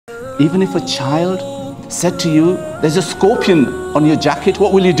Even if a child said to you, there's a scorpion on your jacket,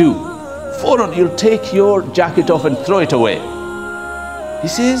 what will you do? Fauran, you'll take your jacket off and throw it away. He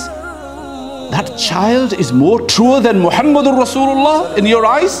says, that child is more truer than Muhammadur Rasulullah in your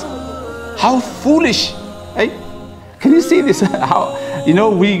eyes? How foolish. Hey? Can you see this? How,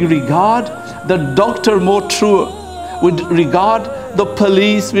 we regard the doctor more truer. We regard the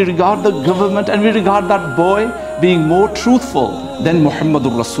police, we regard the government, and we regard that boy being more truthful than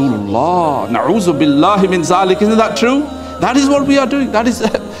Muhammadur Rasulullah. Na'uzu billahi min zalik. Isn't that true? That is what we are doing. That is,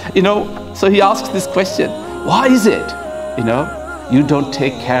 so he asks this question. Why is it, you don't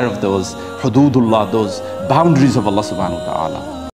take care of those hududullah, those boundaries of Allah subhanahu wa ta'ala?